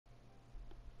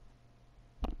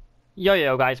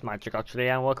Yo guys, Magic actually,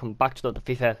 and welcome back to the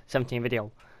FIFA 17 video.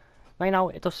 Right now,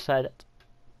 it just said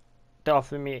they're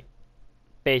offering me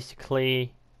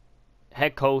basically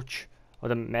head coach of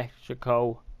the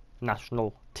Mexico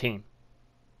national team.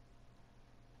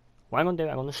 What I'm gonna do,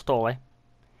 I'm gonna stall it,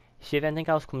 see if anything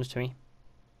else comes to me,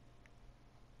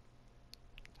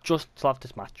 just till after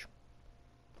this match,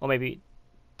 or maybe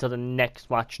till the next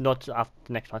match, not after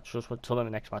the next match, just till the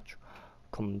next match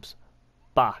comes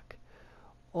back.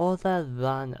 Other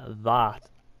than that,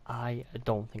 I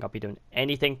don't think I'll be doing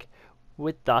anything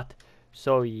with that.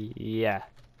 So yeah,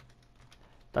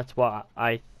 that's what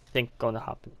I think gonna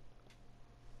happen.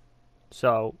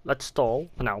 So let's stall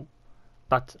for now.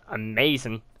 That's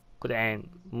amazing. Could earn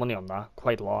money on that,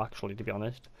 quite a lot actually, to be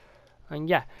honest. And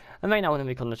yeah, and right now when I'm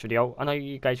recording this video, I know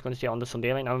you guys are gonna see it on the Sunday.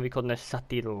 Right now I'm recording this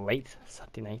Saturday night.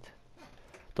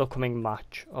 The upcoming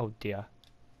match. Oh dear.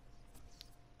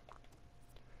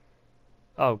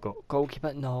 Oh,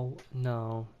 goalkeeper. No.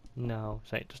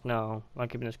 Say just no. I'm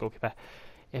keeping this goalkeeper.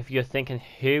 If you're thinking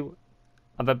who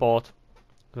have I bought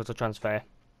because of transfer,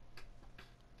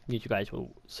 you guys will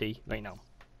see right now.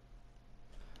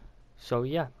 So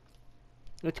yeah,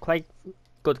 it's quite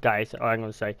good, guys. I'm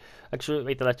gonna say. Actually,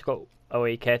 wait, let's go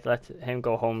away, Kurt. Let him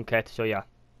go home, Kurt. So yeah,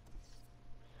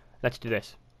 let's do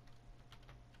this.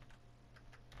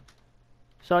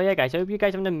 So yeah, guys. I hope you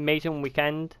guys have an amazing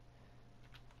weekend.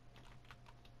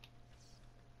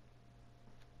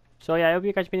 So yeah, I hope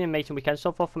you guys have been an amazing weekend.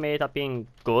 So far for me, that's been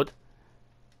good.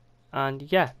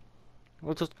 And yeah,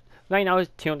 we'll just right now it's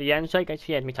till the end. So you guys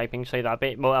heard me typing, so that a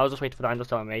bit more. I'll just wait for the end of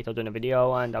the mate. I'll do a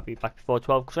video, and I'll be back before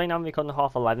 12. Because right now I'm recording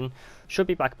half 11. Should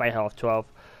be back by half 12.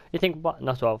 You think what?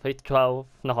 Not 12. It's 12,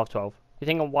 not half 12. You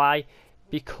thinking why?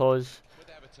 Because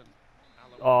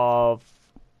of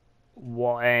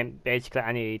what? Basically,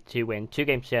 I need to win 2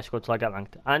 games CS:GO till I get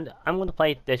ranked, and I'm going to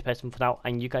play this person for now,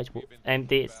 and you guys will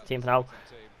this team for now.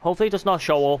 Hopefully, it does not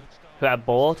show up who I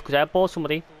bought, because I bought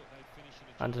somebody,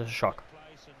 and it's a shock.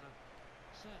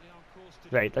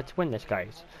 Right, let's win this,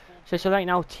 guys. So right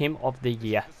now, team of the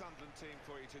year.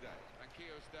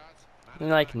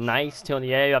 Like, nice team of the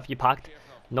year. You have your packed.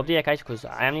 Nobody yet, guys, because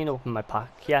I haven't even opened my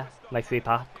pack here. My free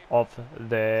pack of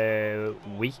the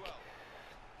week.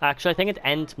 Actually, I think it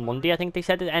ends Monday. I think they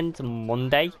said it ends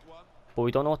Monday, but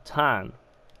we don't know what time.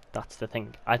 That's the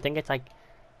thing. I think it's like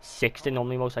 6 to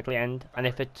normally most likely end, and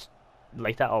if it's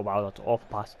later, oh wow, that's awful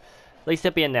pass. At least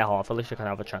they'll be in their half. At least I can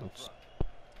have a chance.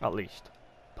 At least.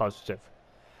 Positive.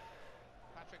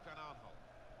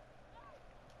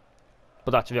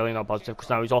 But that's really not positive because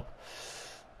now he's up.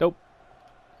 Nope.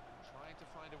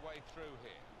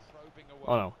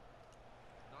 Oh no.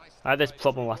 I had this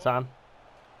problem last time.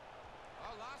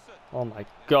 Oh my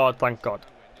god, thank god.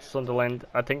 Sunderland,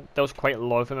 I think that was quite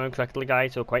low if I remember correctly,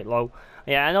 guys, so quite low.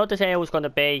 Yeah, I know this area was going to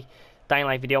be Dying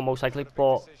Light video most likely,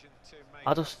 but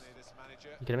I'll just...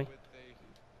 You kidding me?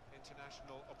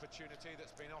 International opportunity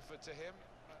that's been offered to him,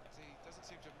 but he doesn't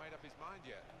seem to have made up his mind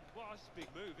yet. Well, that's a big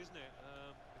move, isn't it?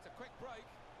 It's a quick break.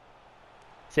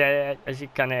 So yeah, as you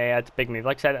can hear, it's a big move.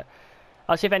 Like I said,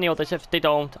 I'll see if any others. If they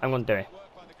don't, I'm going to do it.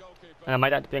 And I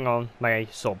might have to bring on my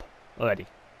sub already.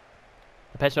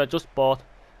 The person I just bought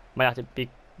might have to be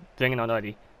bringing on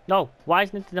already. No, why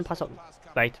isn't it didn't pass up?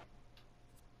 Right.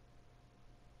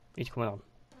 He's coming on.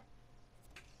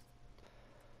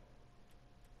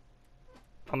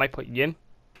 I might put you in.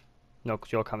 No,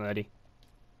 because you're coming already.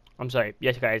 I'm sorry.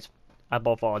 Yes, guys. I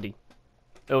bought Vardy.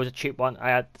 It was a cheap one. I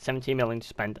had 17 million to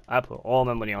spend. I put all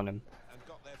my money on him.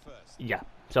 Yeah,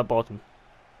 so I bought him.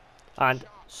 And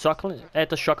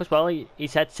the shock as well. He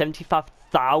said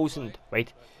 75,000.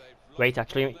 Wait,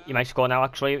 actually, he might score now.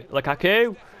 Actually,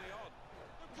 Lukaku.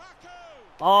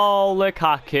 Oh,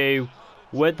 Lukaku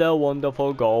with the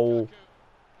wonderful goal.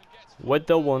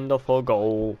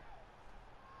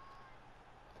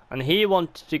 And he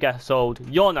wants to get sold.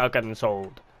 You're not getting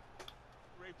sold.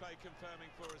 Replay confirming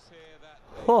for us here that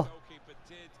the Huh. goalkeeper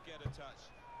did get a touch,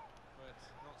 but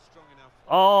not strong enough.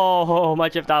 Oh,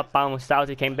 much of that bounced out.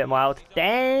 He came a bit more out.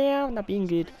 Damn, that being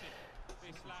good.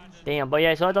 Damn, but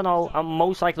yeah, so I don't know. I'm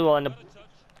most likely will end up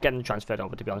getting transferred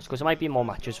over, to be honest, because there might be more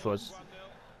matches for us.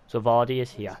 So Vardy is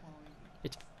here.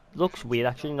 It looks weird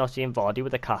actually not seeing Vardy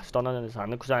with a cast on his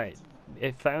hand, because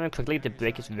if I remember quickly, did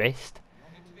break his wrist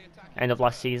end of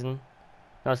last season.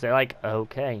 I was like,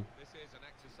 okay.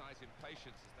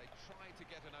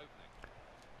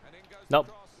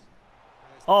 Nope.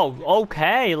 Oh,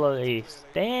 okay, Luis.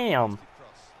 Damn.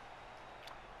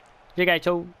 Yeah, guys,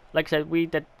 so like I said, we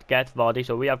did get Vardy,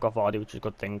 so we have got Vardy, which is a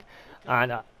good thing.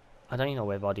 And I don't even know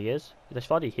where Vardy is. There's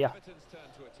Vardy here.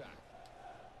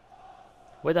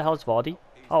 Where the hell's Vardy?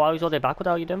 Oh, I was already back. What the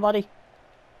hell are you doing, Vardy?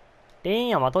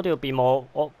 Damn, I thought it would be more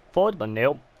up forward, but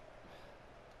no.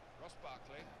 Ross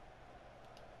Barkley.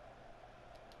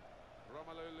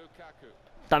 Romelu Lukaku.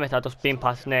 Damn it, I just been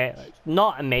passing it.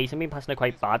 Not amazing, been passing it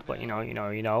quite bad, but you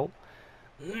know.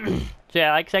 So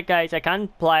yeah, like I said, guys, I can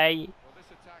play Well, this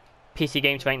attack PC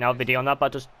games right now, video on that,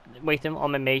 but just waiting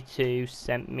on my mate to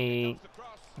send me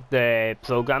the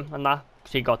program and that,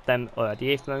 because he got them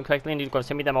already, if I remember correctly, and he's going to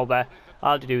send me them over.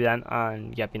 I'll do them,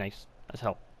 and yeah, be nice as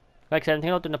hell. Like I said, I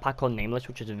think I'll do the pack called Nameless,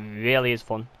 which is really is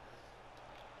fun.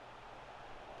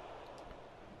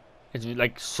 It's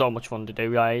like so much fun to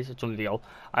do, guys. It's unreal.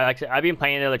 I've been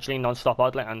playing it literally non-stop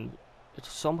outlet, and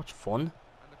it's so much fun.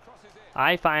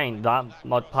 I find that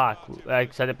mod pack, like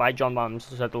I said it by John Mams,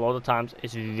 said a lot of times,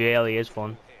 it really is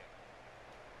fun.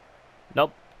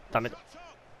 Nope, damn it.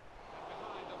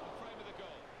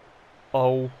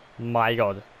 Oh my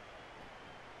god.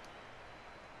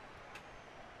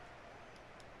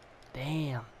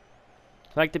 Damn.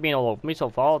 It's like they've been all over me so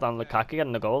far, down Lukaku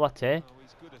getting the goal, that's it.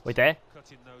 Wait there.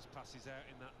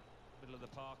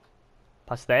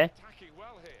 Pass there.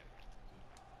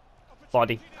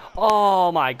 Vardy.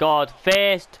 Oh my god,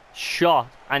 first shot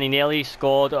and he nearly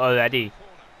scored already.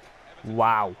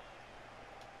 Wow.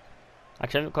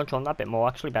 Actually, I'm controlling that a bit more,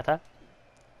 actually better.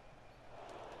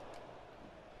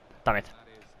 Damn it.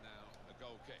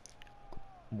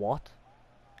 What?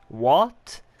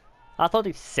 What? I thought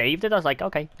he saved it, I was like,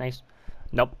 okay, nice.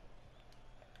 Nope.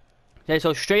 Okay,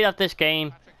 so straight after this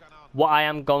game, what I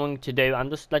am going to do, I'm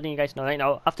just letting you guys know right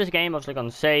now, after this game, I'm just going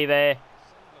to save it.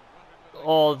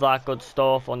 All that good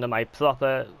stuff under my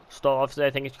proper store. Obviously,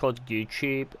 I think it's called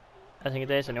YouTube. I think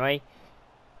it is anyway.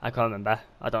 I can't remember.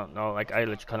 I don't know. Like, I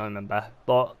literally can't remember.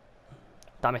 But,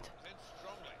 damn it.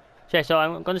 So, yeah, so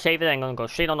I'm going to save it. I'm going to go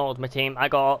straight on Ultimate Team. I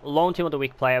got Lone Team of the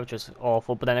Week player, which is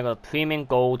awful. But then I got a Premium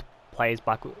Gold players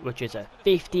back, which is a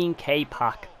 15k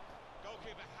pack.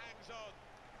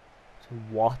 So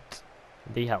what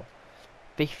the hell?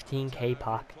 15k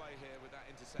pack.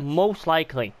 Most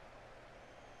likely.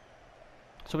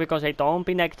 So we're going to say don't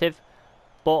be negative,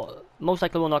 but most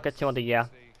likely we'll not get 200 a year.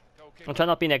 I'm trying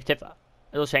not to be negative,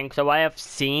 I was saying, so I have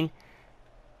seen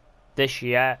this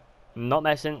year, not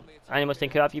messing, I must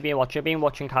think, have you been watching? I've been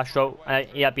watching Castro,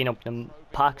 he have been opening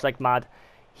packs like mad.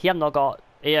 He have not got,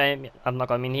 he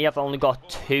have only got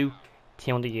 2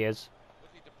 200 years.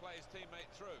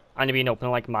 And he's been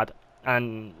opening like mad,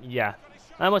 and yeah.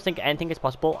 I almost think anything is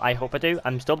possible, I hope I do.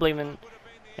 I'm still believing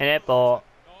in it, but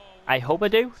I hope I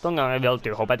do. Don't know, I will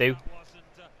do, hope I do.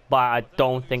 But I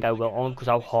don't think I will, only because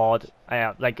how hard I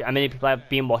have. Like, how many people I've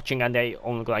been watching and they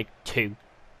only got like 2.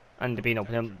 And they've been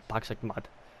opening packs like mad.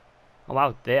 Oh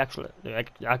wow, they actually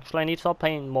I need to start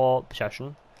playing more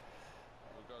possession.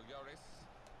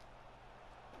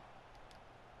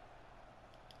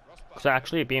 Because I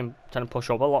actually been trying to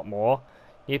push over a lot more.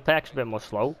 You play actually a bit more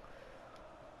slow.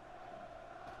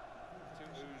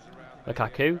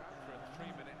 Lukaku.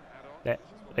 There,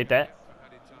 right there.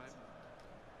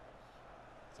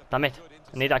 Damn it.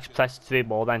 I need to actually press 3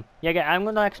 more then. Yeah, I'm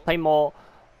going to actually play more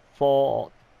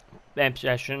for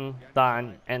possession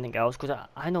than anything else. Because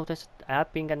I noticed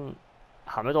I've been getting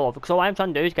hammered all over. So what I'm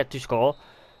trying to do is get to score.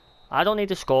 I don't need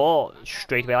to score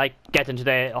straight away, like get into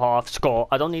the half, score.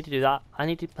 I don't need to do that. I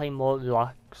need to play more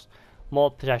relaxed,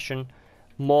 more possession,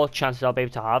 more chances I'll be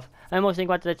able to have. And I'm also thinking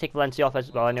about to take Valencia off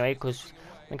as well anyway. Because,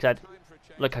 like I said,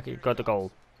 look, I got the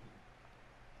goal.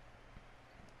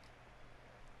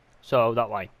 So, that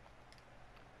way.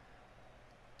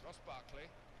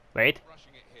 Wait.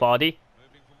 Vardy.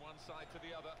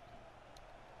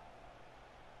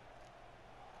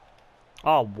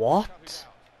 Oh, what?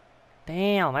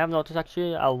 Damn, I have noticed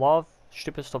actually a lot of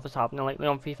stupid stuff is happening lately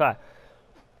on FIFA.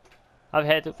 I've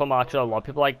heard it from actually a lot of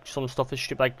people, like some stuff is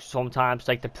stupid, like sometimes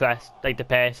like the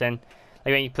person,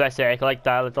 like when you press circle, like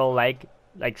that little leg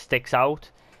like sticks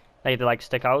out. Like they like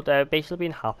stick out. They're basically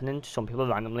been happening to some people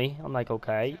randomly. I'm like,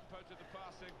 okay.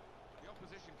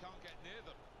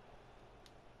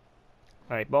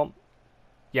 Alright, boom.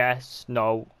 Yes,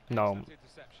 no, no.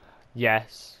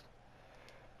 Yes.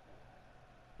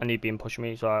 And he's been pushing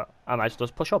me, so I might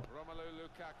just push up.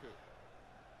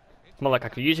 Come on,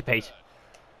 Lukaku, use your pace.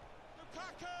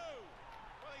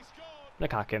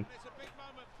 Lukaku.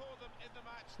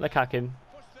 Lukaku.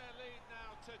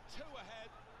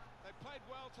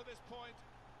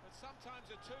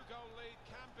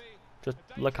 Just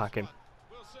Lukaku.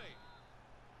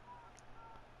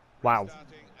 Wow.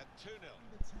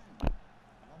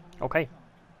 Okay.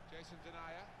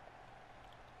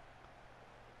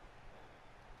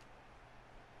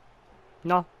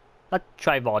 No, let's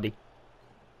try Vardy. It's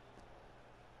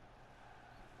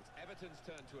Everton's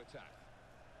turn to attack.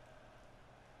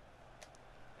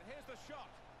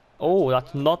 Oh,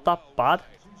 that's not that bad.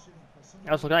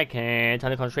 I was looking like trying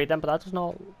to concentrate them, but that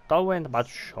wasn't a bad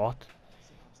shot.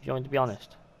 If you want to be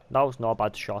honest, that was not a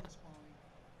bad shot.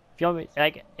 If you want me,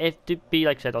 like, if to be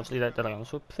like said, obviously that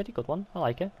was a pretty good one. I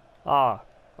like it. Ah,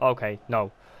 okay,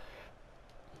 no,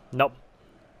 nope,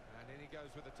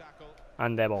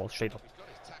 and they're all straight up.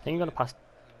 I think you're gonna pass.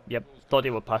 Yep, thought he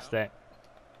would pass there.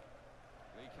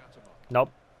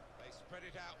 Nope.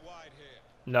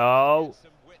 No,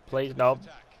 please no.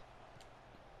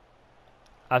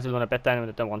 I was gonna bet then, but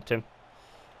I don't want to.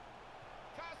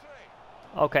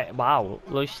 Okay, wow,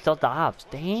 Luis still dabs.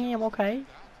 Damn, okay.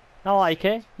 I like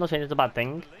it. Not saying it's a bad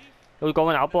thing. It was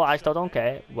going out, but I still don't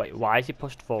care. Wait, why is he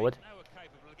pushed forward?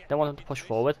 Don't want him to push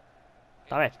forward.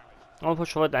 Damn it. I want to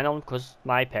push forward then on because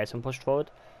my person pushed forward.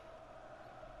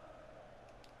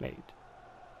 Mate.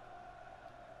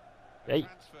 Hey.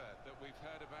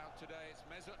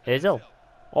 Ozil.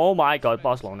 Oh my god,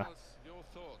 Barcelona.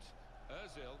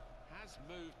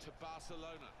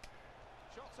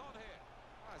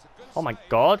 Oh my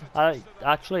god.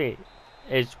 Actually,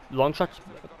 his long shot's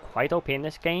quite OP in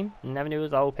this game. Never knew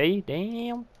it was OP.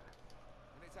 Damn.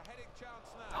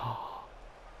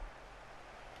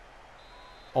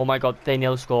 Oh my god, they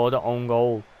nearly scored their own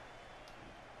goal.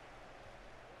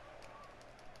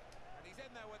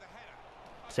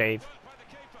 Save.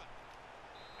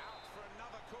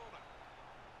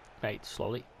 Right,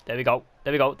 slowly. There we go.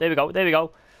 There we go. There we go. There we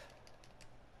go.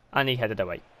 And he headed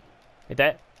away. Right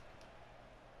there.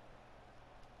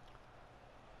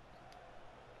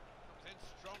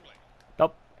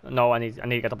 Nope. No, I need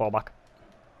to get the ball back.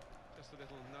 Just a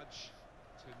little nudge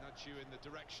to nudge you in the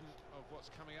direction of what's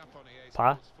coming up on EA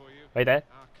Sports for you. Right there.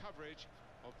 Our coverage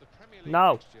of the Premier League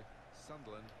no.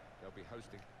 Sunderland, they'll be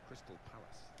hosting Crystal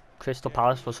Palace. Crystal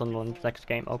Palace for Sunderland next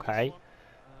game. Okay.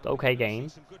 Okay game.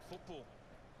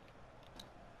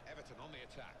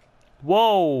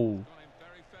 Whoa!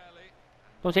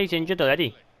 Don't say he's injured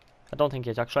already. I don't think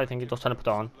he is actually. I think he's just trying to put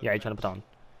it on. Yeah, he's trying to put it on.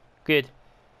 Good.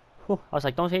 Whew. I was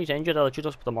like, don't say he's injured. I'll let you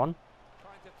just put them on.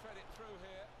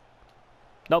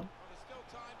 Nope.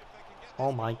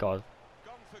 Oh my god.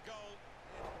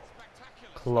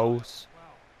 Close.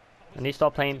 And he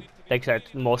start playing, like I said,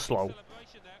 more slow.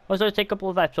 Also, it'll take a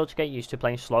couple of episodes to get used to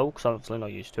playing slow, because I'm obviously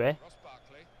not used to it.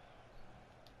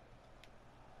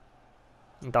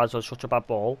 And that's such a bad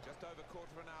ball.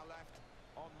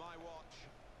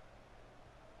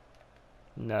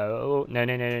 No, no,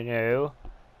 no, no, no, no.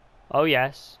 Oh,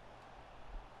 yes.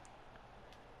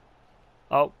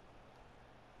 Oh.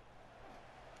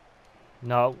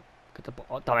 No. Get the ball.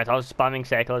 Oh, damn it, I was spamming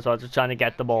circle as well, just trying to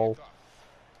get the ball.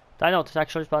 I noticed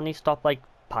actually, I need to stop, like,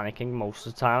 panicking most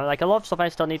of the time. Like, a lot of stuff I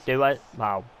still need to do.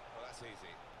 Wow.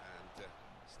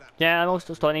 Yeah, I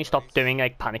also still need to stop doing,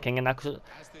 like, panicking and that, because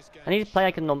I need to play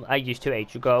like I used to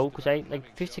ages ago, because I,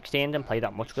 like, FIFA 16 didn't play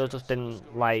that much, because I just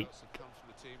didn't like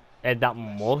it that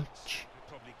much.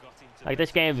 Like,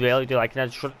 this game I really do like, and I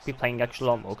should be playing actually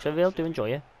a lot more, because I really do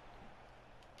enjoy it.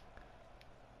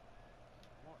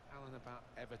 What, Alan, about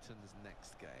Everton's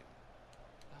next game?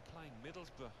 They're playing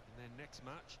Middlesbrough in their next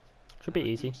match. Should be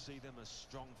easy. See them as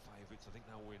strong favourites. I think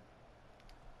they'll win.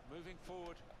 Moving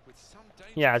forward with some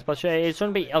danger. Yeah, but it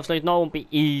shouldn't be. Obviously, it won't be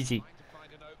easy.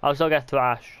 I'll still get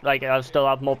thrashed. Like, I'll still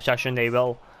have more possession. They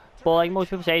will. But like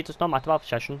most people say, it does not matter about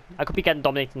possession. I could be getting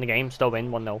dominated in the game, still win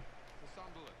 1-0.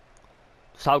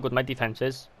 That's how good my defense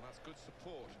is.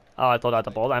 Oh, I thought I had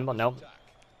the ball then, but no.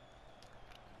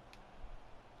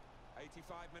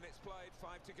 85 minutes played,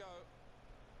 5 to go.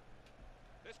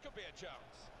 This could be a chance.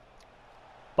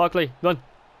 Barkley, run.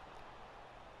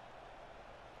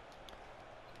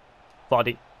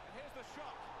 Vardy.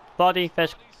 Vardy,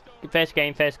 first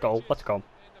game, first goal. Let's go.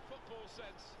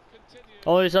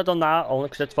 Only I've done that, only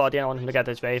because it's Vardy and I want him to get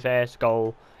his very first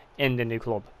goal in the new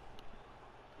club.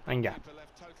 And yeah.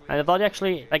 And the Vardy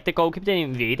actually, like, the goalkeeper didn't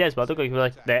even read it as well. The goalkeeper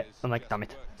was like, there. I'm like, damn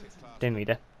it. Didn't read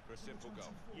it.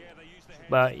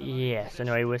 But yes,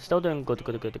 anyway, we're still doing good.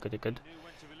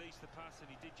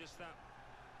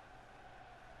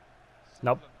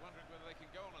 Nope.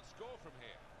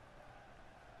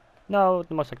 No,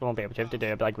 the most likely won't be able to if they do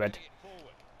it like red.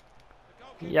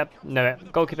 Yep, no,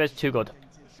 goalkeeper's too good.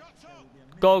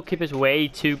 Goalkeeper's way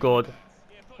too good.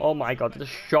 Oh my god, the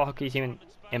shock he's even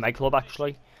in my club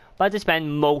actually. But I had to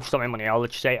spend most of my money, I'll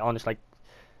literally say honest, like,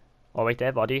 oh wait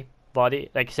there, Vardy,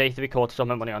 like say 3/4 of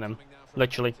my money on him,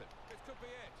 literally.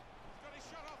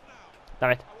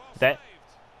 Damn it, there.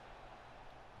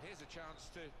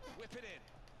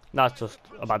 That's just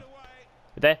a bad,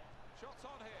 there.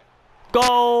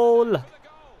 Goal!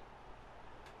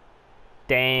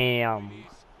 Damn.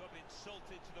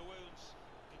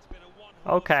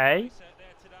 Okay.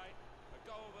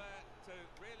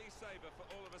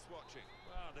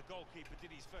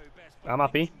 I'm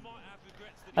happy.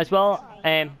 As well,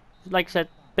 like I said,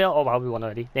 Bill. Oh wow, we won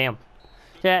already. Damn.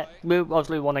 Yeah, we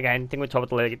obviously won again. I think we're top of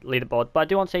the leaderboard. But I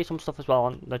do want to say some stuff as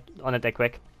well on a day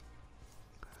quick.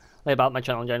 Like about my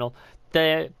channel in general.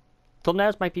 The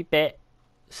thumbnails might be a bit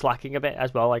slacking a bit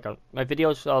as well. Like my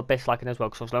videos are a bit slacking as well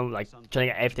because I'm like trying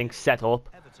to get everything set up,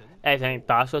 everything like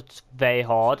that. So it's very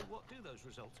hard.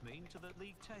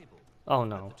 Oh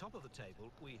no.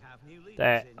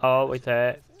 There. Oh wait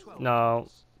there. No.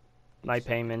 My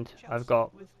payment. I've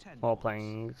got more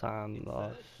playing time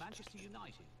lost.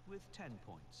 With 10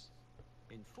 points.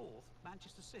 In fourth,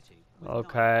 Manchester City with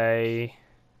okay.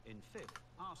 9 points. In fifth,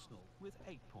 Arsenal with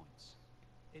 8 points.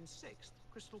 In sixth,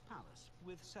 Crystal Palace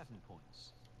with 7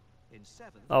 points. In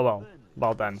seventh, oh well, Burnley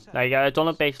well then. Like I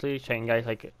don't basically saying guys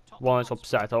like one is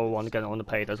upset or one to get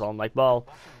underpaid as well. I'm like, well,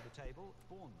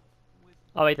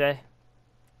 oh right there.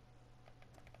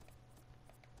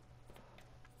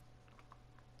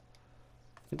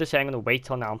 I'm just saying I'm gonna wait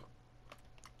till now.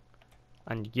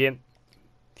 And yeah.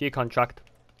 View contract,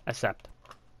 accept.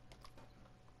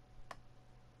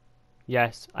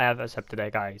 Yes, I have accepted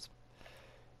it, guys.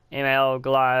 Email,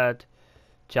 glad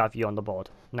to have you on the board.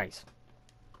 Nice.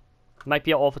 Might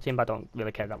be an awful team, but I don't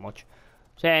really care that much.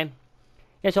 So,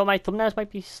 yeah, so my thumbnails might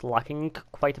be slacking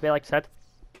quite a bit, like I said.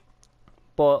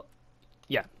 But,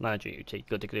 yeah, manager UT,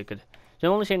 good. So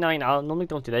I'm only saying that right now, I normally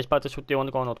don't do this, but I just do want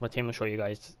to go on to my team and show you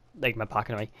guys, like, my pack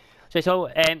anyway. So,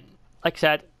 like I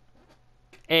said,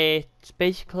 it's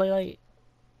basically like,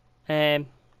 yeah,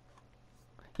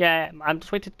 I'm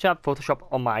just waiting to have Photoshop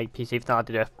on my PC if not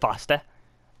to do it faster,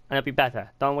 and it'll be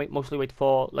better. Don't mostly wait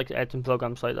for like editing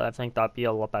programs like that. I think that'd be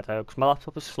a lot better because my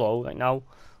laptop is slow right now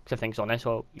because everything's on it.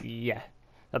 So yeah,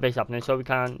 that'll be happening. So we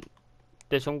can.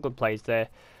 There's some good plays there.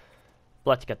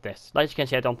 But let's get this. Like you can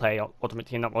see, I don't play Ultimate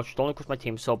Team that much. Only because my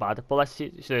team's so bad. But let's see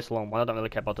this lone one. I don't really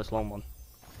care about this lone one.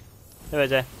 Who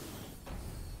is it?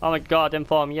 Oh my god,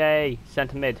 inform, yay!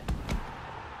 Centre mid.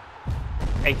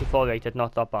 84 rated,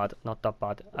 not that bad,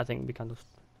 I think we can just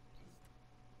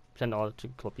send all to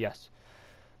club, yes.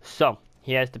 So,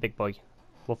 here's the big boy.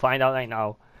 We'll find out right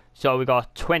now. So we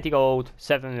got 20 gold,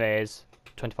 7 rares,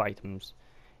 25 items.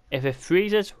 If it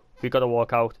freezes, we gotta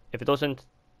walk out. If it doesn't,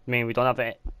 I mean we don't have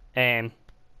it,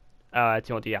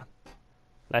 team of the year.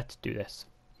 Let's do this.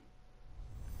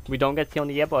 We don't get team of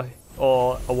the year, but,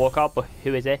 or a walkout, but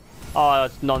who is it? Oh,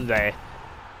 it's none there.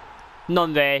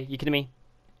 None there, you kidding me?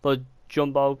 But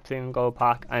Jumbo, Premium Gold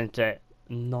Pack, and it's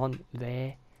none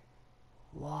there.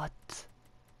 What?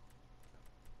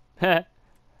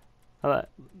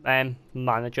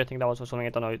 Manager, I think that was or something. I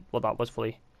don't know what that was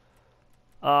fully.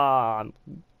 I'm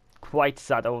quite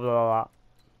sad over that.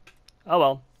 Oh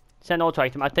well. Send all to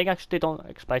item. I think actually they don't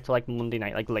expect to like Monday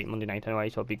night, like late Monday night anyway,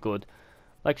 so it'll be good.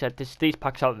 Like I said, these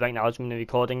packs out right now as I'm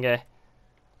recording it.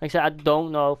 Like I said, I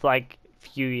don't know if like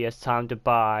few years time to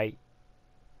buy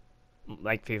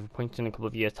like FIFA points in a couple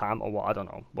of years time or what, I don't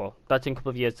know. Well, that's in a couple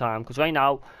of years time because right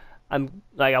now I'm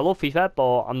like I love FIFA,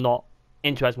 but I'm not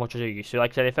into it as much as I used to.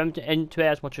 Like I said, if I'm into it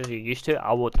as much as I used to,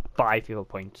 I would buy FIFA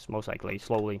points most likely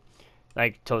slowly,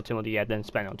 like till Team of the Year, then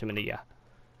spend on Team of the Year.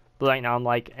 But right now I'm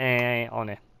like on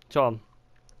it. So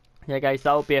yeah, guys,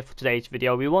 that will be it for today's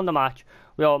video. We won the match.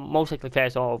 We are most likely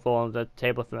first overall on the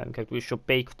table for them because we should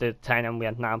be the 10 and we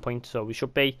had 9 points, so we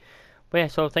should be. But yeah,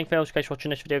 so thank you very much guys for watching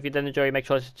this video. If you did enjoy, make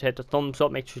sure to hit the thumbs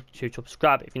up, make sure to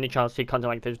subscribe. If you need a chance to see content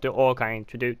like this, do all kinds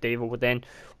to do Devil Within,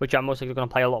 which I'm most likely going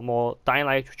to play a lot more. Dying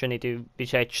Light, which I need to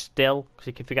research still, because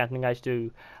I keep forgetting guys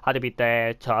to how to beat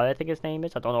the Charlie, I think his name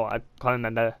is. I don't know, I can't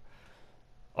remember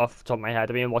off the top of my head.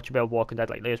 I've been watching a bit of Walking Dead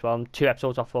lately as well. I'm 2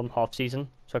 episodes off from half season,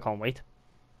 so I can't wait.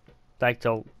 Like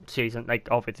till season, like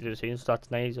halfway through the season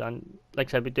starts nice, and like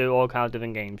I said, we do all kinds of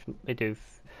different games. We do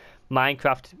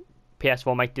Minecraft.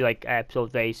 PS4 might do like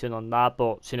episodes very soon on that,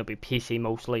 but soon it'll be PC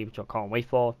mostly, which I can't wait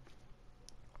for.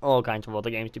 All kinds of other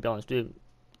games, to be honest. Do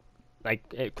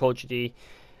like Call of Duty,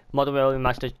 Modern Warfare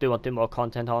Remastered. Do want to do more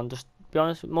content on. Just be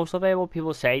honest, most of it, what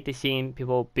people say, they've seen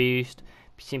people boost,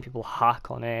 seen people hack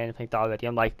on it, and think that already.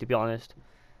 I'm like, to be honest,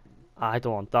 I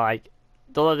don't want that. Like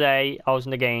the other day, I was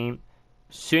in the game.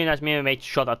 Soon as me and my mate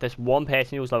shot at this one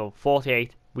person who was level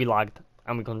 48, we lagged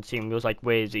and we couldn't see him. We was like,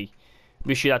 where is he?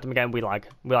 We shoot at him again, we lag.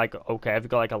 We're like, okay, have you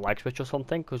got like a lag switch or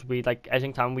something? Because we like,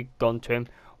 every time we gone to him,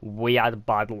 we had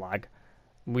bad lag.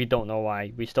 We don't know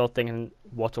why. We still thinking,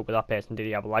 what's up with that person? Did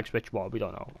he have a lag switch? What? We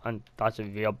don't know. And that's a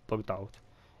real bugged out.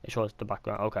 It shows the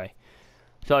background. Okay.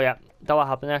 So yeah, that what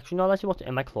happened. Actually, no, let's see what's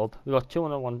in my club. We got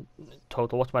 201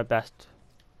 total. What's my best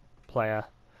player?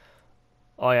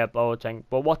 Oh yeah, Boateng.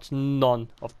 But what's none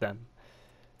of them?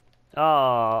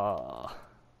 Oh.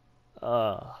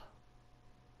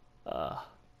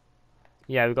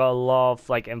 Yeah, we got a lot of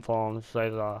like informs.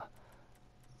 There's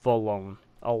full on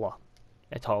a lot.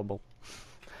 It's horrible.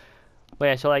 But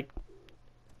yeah, so like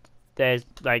there's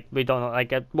like we don't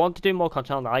like I want to do more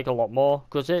content on that, like a lot more,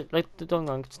 because it like don't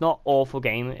know, it's not awful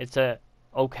game. It's a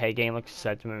okay game, like I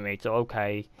said to my mates. So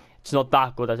okay, it's not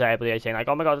that good as everybody is saying. Like,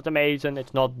 oh my god, it's amazing.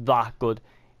 It's not that good.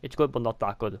 It's good, but not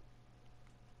that good.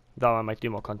 Though I might do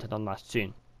more content on that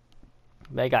soon.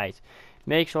 But hey guys,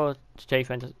 make sure to tell your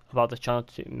friends about this channel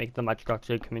to make the Magic Arts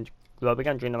community grow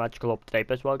again during the Magical Update.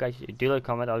 But as well, guys, you do like,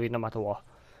 comment, I'll read no matter what.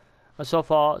 And so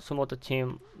far, some of the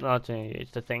team, not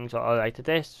it's the things are alright to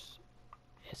this.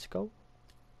 Isco?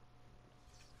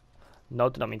 No,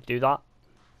 did not mean to do that.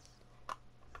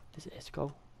 Is it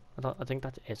Isco? I think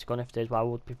that's Isco, and if it is, why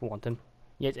would people want him?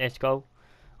 Yeah, it's Isco.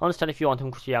 Understand if you want him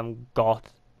because you haven't got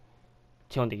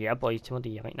 200 year, but he's 200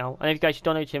 year right now. And if you guys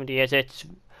don't know who 200 years, it's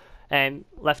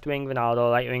left wing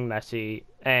Ronaldo, right wing Messi,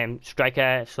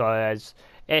 striker Suarez,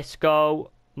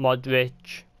 Isco,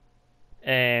 Modric,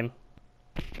 Iniesta.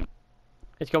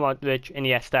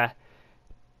 I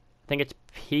think it's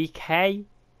PK,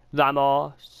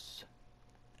 Ramos,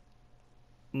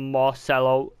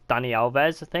 Marcelo, Dani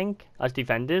Alves, I think, as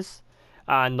defenders,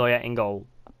 and Neuer in goal.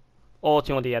 All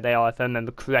 200 year they are, if I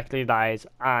remember correctly, that is,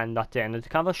 and that's it. And it's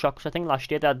kind of a shock, because I think last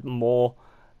year they had more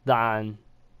than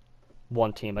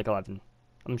one team, like 11.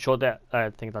 I'm sure that, I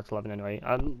think that's 11 anyway.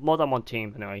 More than one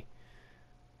team anyway.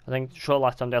 I think, sure,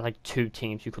 last time they had like 2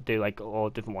 teams you could do, like, all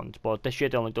different ones. But this year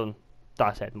they only done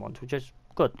that certain ones, which is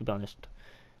good, to be honest.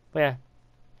 But yeah,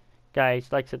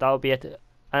 guys, like I said, that'll be it.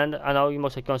 And I know you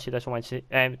must have gone to see this on Wednesday,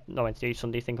 not Wednesday,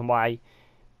 Sunday, thinking why.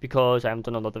 Because I haven't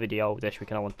done another video this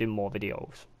week and I want to do more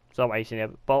videos. So I'm waiting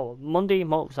it. But Monday,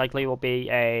 most likely, will be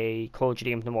a Call of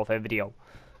Duty Infinite Warfare video.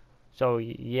 So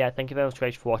yeah, thank you very much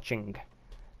guys for watching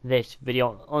this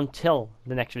video. Until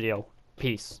the next video,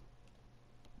 peace.